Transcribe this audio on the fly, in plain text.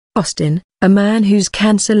Austin, a man whose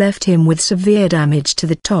cancer left him with severe damage to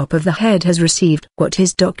the top of the head, has received what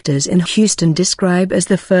his doctors in Houston describe as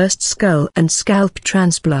the first skull and scalp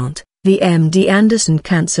transplant, the MD Anderson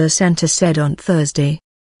Cancer Center said on Thursday.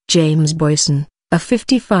 James Boysen, a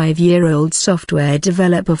 55-year-old software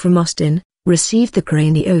developer from Austin, received the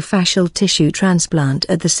craniofacial tissue transplant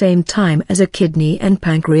at the same time as a kidney and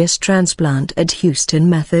pancreas transplant at Houston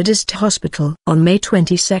Methodist Hospital on May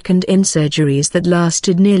 22 in surgeries that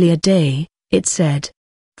lasted nearly a day, it said.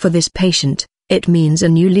 For this patient, it means a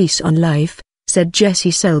new lease on life, said Jesse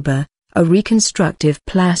Selber, a reconstructive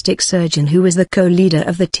plastic surgeon who was the co-leader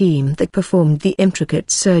of the team that performed the intricate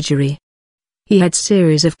surgery. He had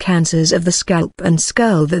series of cancers of the scalp and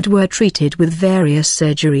skull that were treated with various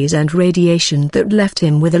surgeries and radiation that left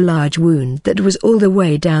him with a large wound that was all the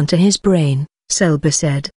way down to his brain, Selber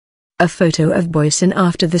said. A photo of Boysen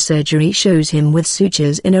after the surgery shows him with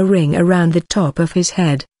sutures in a ring around the top of his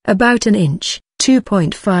head, about an inch,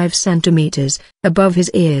 2.5 centimeters, above his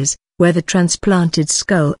ears, where the transplanted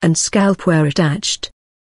skull and scalp were attached.